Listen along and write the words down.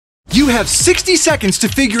You have 60 seconds to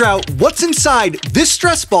figure out what's inside this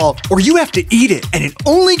stress ball, or you have to eat it, and it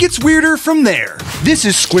only gets weirder from there. This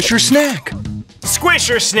is Squish or Snack. Squish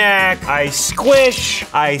or snack? I squish,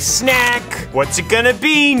 I snack. What's it gonna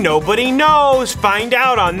be? Nobody knows. Find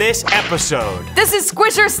out on this episode. This is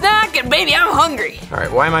Squish or Snack, and baby, I'm hungry. All right,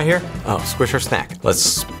 why am I here? Oh, squish or snack.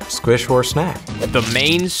 Let's squish or snack. The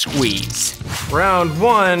main squeeze. Round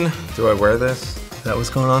one. Do I wear this? Is that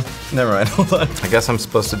what's going on? Never mind, hold on. I guess I'm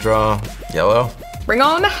supposed to draw yellow. Bring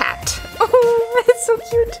on the hat. Oh, it's so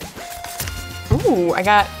cute. Ooh, I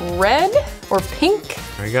got red or pink.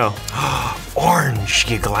 There we go. Orange,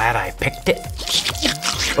 you glad I picked it?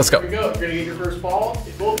 Let's go. Here we go. You're gonna get your first ball.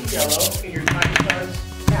 It will be yellow, and your time starts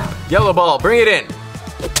now. Yellow ball, bring it in.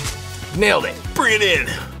 Nailed it. Bring it in.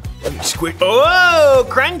 Squish. Oh,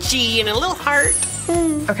 crunchy and a little heart.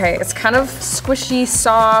 Okay, it's kind of squishy,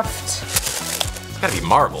 soft. It's gotta be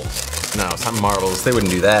marbles. No, it's not marbles. They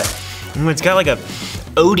wouldn't do that. It's got like a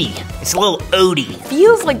odie. It's a little odie.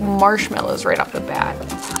 Feels like marshmallows right off the bat.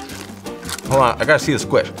 Hold on, I gotta see the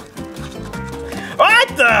squish. What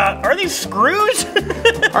the? Are these screws?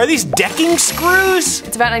 Are these decking screws?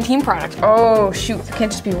 It's a VAT 19 product. Oh shoot, it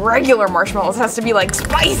can't just be regular marshmallows. It has to be like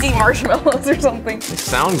spicy marshmallows or something. They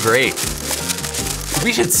sound great.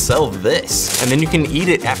 We should sell this, and then you can eat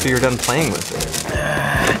it after you're done playing with it.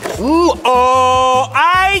 Ooh, oh,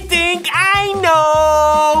 I think I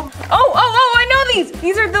know. Oh, I know these.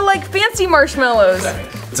 These are the like fancy marshmallows.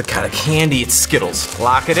 It's a kind of candy, it's Skittles.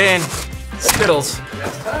 Lock it in. Skittles.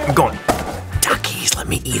 I'm going. Duckies, let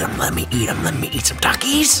me eat them, let me eat them, let me eat some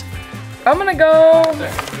duckies. I'm gonna go You can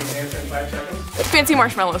answer in 5 seconds. fancy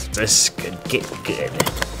marshmallows. This could get good.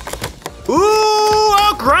 Ooh,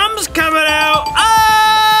 oh, crumbs coming out. Oh!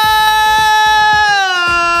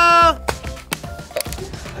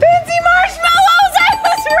 Fancy marshmallows, I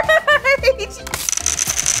was right.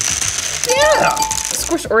 Yeah.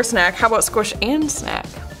 Squish or snack, how about squish and snack?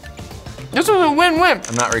 This was a win-win.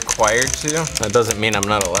 I'm not required to. That doesn't mean I'm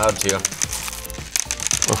not allowed to.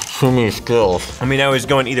 Too many skills. I mean, I was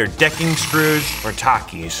going either decking screws or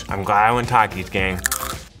Takis. I'm glad I went Takis, gang.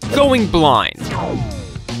 Going blind.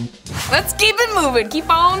 Let's keep it moving. Keep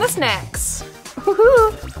following the snacks.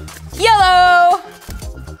 Woohoo. Yellow.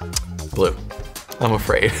 Blue. I'm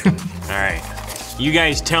afraid. All right, you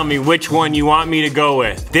guys tell me which one you want me to go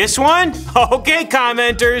with. This one? Okay,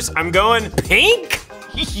 commenters, I'm going pink.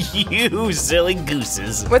 You silly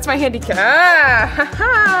gooses. What's my handicap? Ah,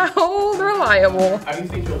 haha, old reliable. How do you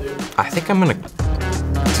think you'll do? I think I'm gonna do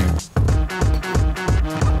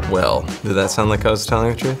well. Did that sound like I was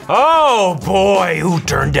telling the truth? Oh boy, who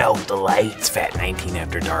turned out the lights? VAT 19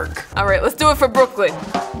 After Dark. All right, let's do it for Brooklyn.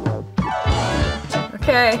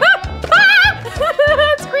 Okay.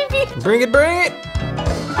 That's creepy. Bring it, bring it.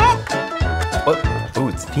 What? Ooh,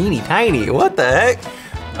 it's teeny tiny. What the heck?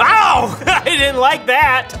 Ow! I didn't like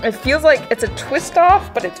that. It feels like it's a twist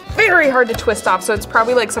off, but it's very hard to twist off, so it's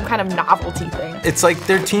probably like some kind of novelty thing. It's like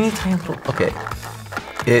they're teeny tiny. Okay.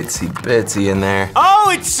 Itsy bitsy in there.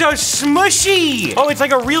 Oh, it's so smushy. Oh, it's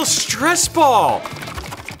like a real stress ball.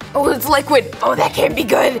 Oh, it's liquid. Oh, that can't be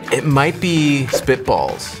good. It might be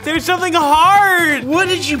spitballs. There's something hard. What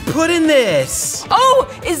did you put in this? Oh,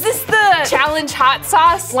 is this the challenge hot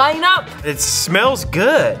sauce lineup? It smells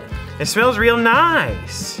good. It smells real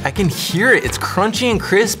nice. I can hear it. It's crunchy and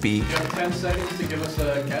crispy. You have 10 seconds to give us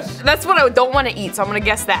a guess. That's what I don't want to eat, so I'm gonna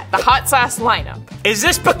guess that. The hot sauce lineup. Is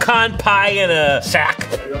this pecan pie in a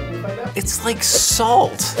sack? Are you okay with that? It's like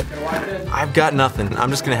salt. Gonna lock it in? I've got nothing. I'm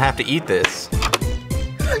just gonna have to eat this. Yo,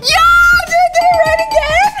 did I get it right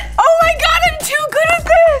again? Oh my god, I'm too good at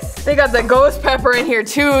this. They got the ghost pepper in here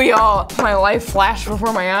too, y'all. My life flashed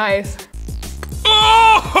before my eyes.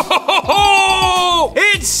 Oh!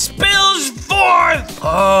 It spills forth!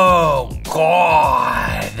 Oh,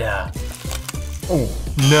 God. Oh,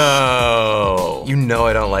 no. You know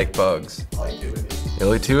I don't like bugs. I'll eat it with you. You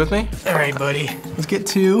only two with me? All right, buddy. Let's get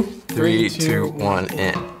 2. 3, 2, 1,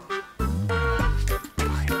 in.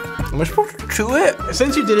 Am I supposed to chew it?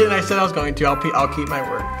 Since you did it and I said I was going to, I'll keep my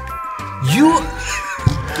word. You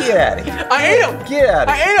get out of here. I ate him! Get out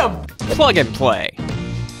of here. I ate him! Plug and play.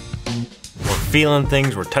 We're feeling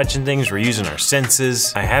things, we're touching things, we're using our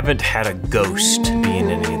senses. I haven't had a ghost be in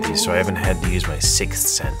any of these, so I haven't had to use my 6th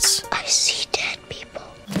sense. I see dead people.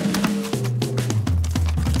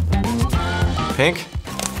 Pink?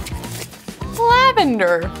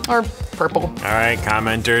 Lavender or purple. All right,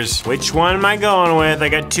 commenters, which one am I going with? I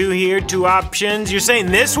got 2 here, 2 options. You're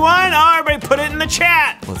saying this one? Oh, everybody put it in the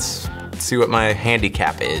chat. Let's see what my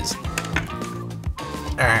handicap is. All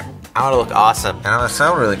right, I wanna look awesome, and I'm gonna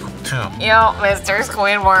sound really cool too. Yo, Mr.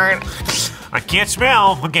 Squidward. I can't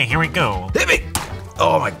smell. Okay, here we go. Hit me!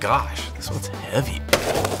 Oh my gosh, this one's heavy.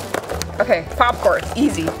 Okay, popcorn,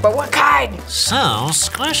 easy. But what kind? So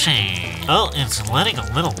squishy. Oh, it's letting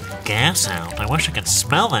a little gas out. I wish I could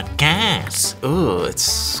smell that gas. Ooh,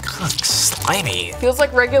 it's kind of slimy. Feels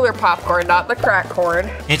like regular popcorn, not the crack corn.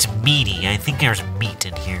 It's meaty. I think there's meat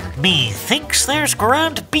in here. Me thinks there's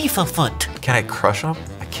ground beef afoot. Can I crush them?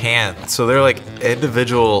 I can't. So they're like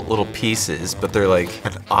individual little pieces, but they're like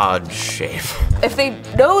an odd shape. If they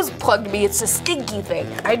nose plugged me, it's a stinky thing.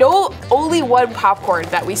 I know only one popcorn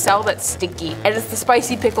that we sell that's stinky, and it's the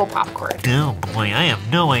spicy pickle popcorn. Oh boy, I have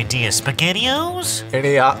no idea. SpaghettiOs?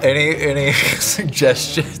 Any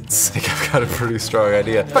suggestions? I think I've got a pretty strong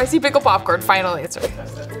idea. Spicy pickle popcorn, final answer.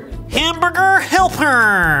 Hamburger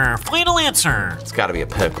helper. Final answer. It's gotta be a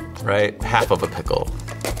pickle, right? Half of a pickle.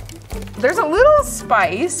 There's a little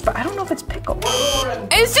spice, but I don't know if it's pickle.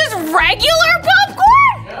 It's just regular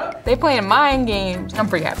popcorn? Yep. They playing mind games. I'm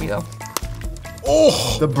pretty happy though.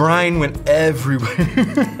 Oh, the brine went everywhere.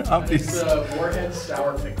 It's the Warhead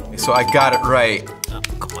sour pickle. So I got it right.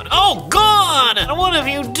 Oh God! What have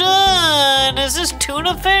you done? Is this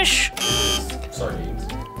tuna fish? Sardines.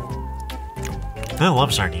 I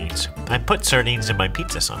love sardines. I put sardines in my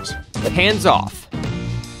pizza sauce. Hands off.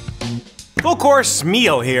 Full course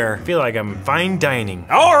meal here. I feel like I'm fine dining.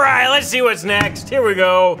 All right, let's see what's next. Here we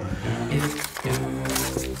go.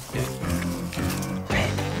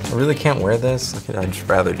 I really can't wear this. I'd just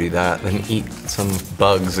rather do that than eat some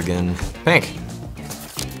bugs again. Pink.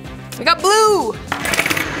 We got blue.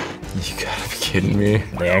 You gotta be kidding me.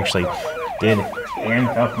 They actually did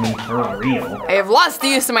handcuff me for real. I have lost the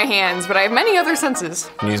use of my hands, but I have many other senses.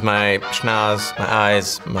 I can use my schnoz, my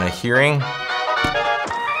eyes, my hearing.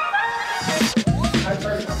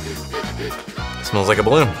 Smells like a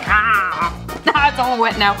balloon. It's all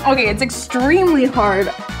wet now. Okay, it's extremely hard.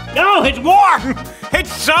 No, it's warm.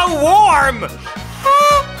 It's so warm.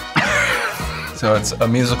 So it's a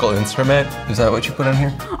musical instrument? Is that what you put in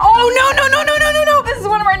here? Oh, no. This is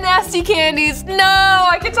one of our nasty candies. No,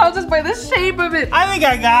 I can tell just by the shape of it. I think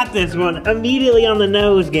I got this one immediately on the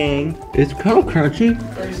nose, gang. It's kind of crunchy.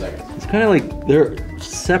 30 seconds. It's kind of like they're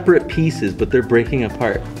separate pieces, but they're breaking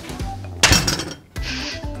apart.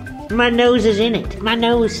 My nose is in it. My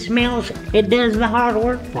nose smells. It does the hard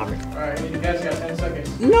work for me. All right, you guys got 10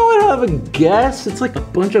 seconds. No, I don't have a guess. It's like a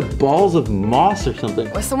bunch of balls of moss or something.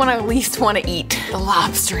 What's the one I least want to eat? The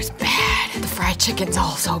lobster is bad. The fried chicken's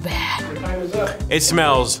also bad. Your time is up. It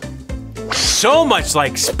smells so much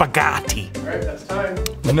like spaghetti. All right, that's time.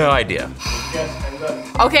 No idea. Yes, time's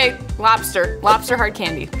up. Okay, lobster. Lobster hard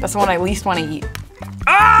candy. That's the one I least want to eat.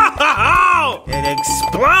 Oh! It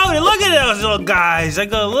exploded. Look at those little guys,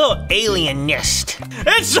 like a little alien nest.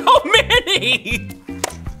 It's so many.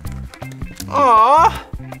 Aw.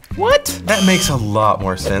 What? That makes a lot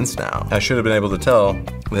more sense now. I should have been able to tell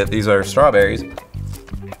that these are strawberries.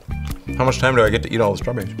 How much time do I get to eat all the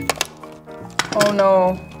strawberries? Oh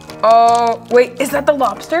no. Oh, wait, is that the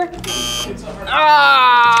lobster?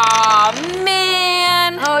 Ah,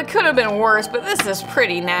 man. Oh, it could have been worse, but this is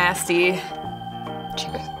pretty nasty.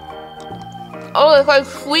 Cheers. Oh, it's like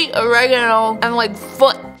sweet oregano and like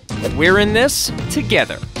foot. We're in this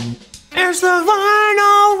together. There's the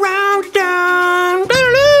vinyl round down.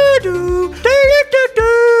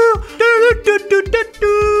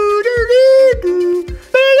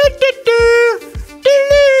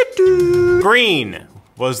 Green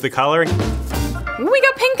was the color. We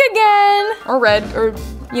got pink again. Or red, or,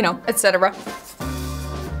 you know, etc.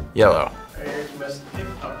 Yellow.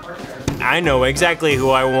 I know exactly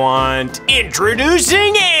who I want.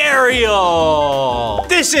 Introducing Ariel.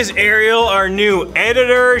 This is Ariel, our new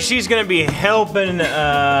editor. She's gonna be helping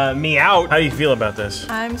me out. How do you feel about this?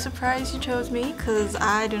 I'm surprised you chose me, because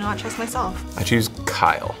I do not trust myself. I choose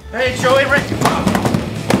Kyle. Hey, Joey, ready?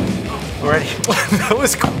 Already? That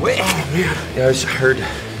was quick. Yeah, I just heard you.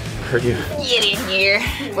 Get in here.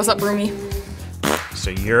 What's up, Broomy?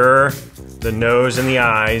 So you're the nose and the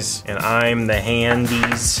eyes, and I'm the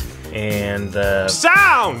handies and the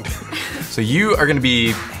sound. So you are gonna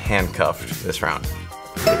be handcuffed this round.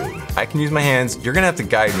 I can use my hands. You're gonna have to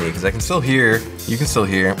guide me because I can still hear. You can still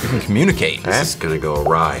hear. We can communicate. This is gonna go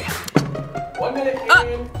awry. 1 minute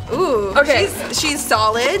in. Ooh, Okay. She's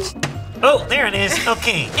solid. Oh, there it is.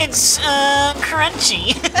 Okay, it's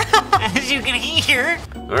crunchy, as you can hear.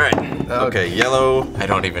 All right. Okay, yellow. I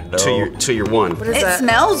don't even know. To your one. What is It that?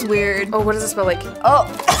 smells weird. Oh, what does it smell like? Oh.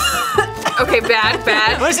 Okay, bad.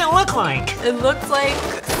 What does it look like? It looks like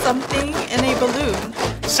something in a balloon.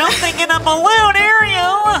 Something in a balloon,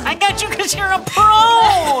 Ariel. I got you because you're a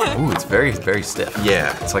pro. Ooh, it's very, very stiff.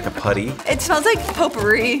 Yeah, it's like a putty. It smells like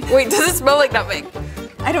potpourri. Wait, does it smell like nutmeg?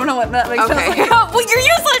 I don't know what nutmeg Okay. smells like. Well, you're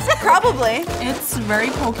useless. Probably. It's very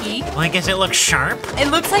pokey. Like, does it look sharp? It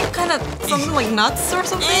looks like kind of something like nuts or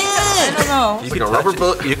something. I don't know. You could rubber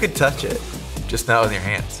bullet. You could touch it, just not with your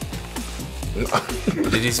hands.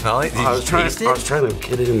 Did you smell it? Did I was trying to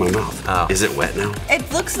get it in my mouth. Oh. Is it wet now?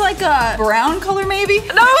 It looks like a brown color, maybe. No,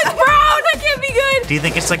 it's brown. That can't be good. Do you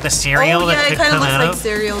think it's like the cereal Oh that yeah, could it kind of come looks out like of?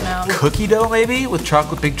 cereal now. Cookie dough, maybe, with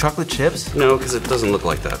big chocolate chips. No, because it doesn't look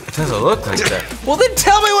like that. It doesn't look like that. Well, then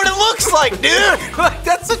tell me what it looks like, dude. Like,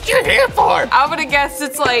 that's what you're here for. I'm gonna guess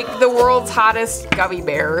it's like the world's hottest gummy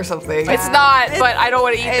bear or something. It's not, but I don't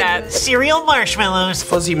want to eat that. Cereal marshmallows.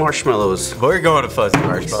 Fuzzy marshmallows. We're going to fuzzy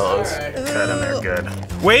marshmallows. Good, and they're good.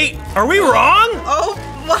 Wait, are we wrong? Oh,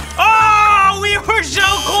 what? Oh, we were so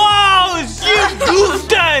close! You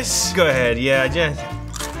goofed us! Go ahead, yeah, just.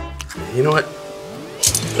 You know what?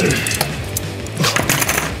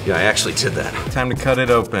 Yeah, I actually did that. Time to cut it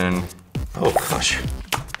open. Oh gosh.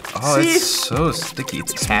 Oh, See? it's so sticky.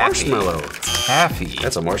 It's Marshmallow. It's taffy.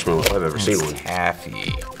 That's a marshmallow if I've ever seen one.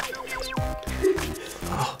 Taffy.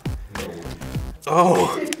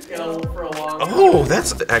 Oh. Oh,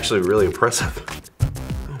 that's actually really impressive.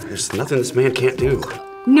 Oh, there's nothing this man can't do.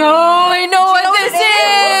 No, I know what this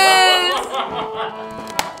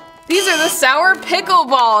is. These are the sour pickle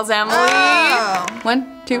balls, Emily. Oh.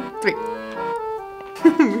 1, 2, 3.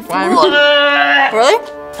 Really?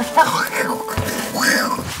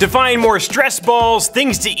 To find more stress balls,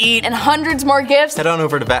 things to eat, And hundreds more gifts. Head on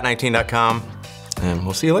over to bat19.com and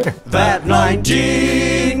we'll see you later.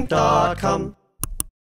 Bat19.com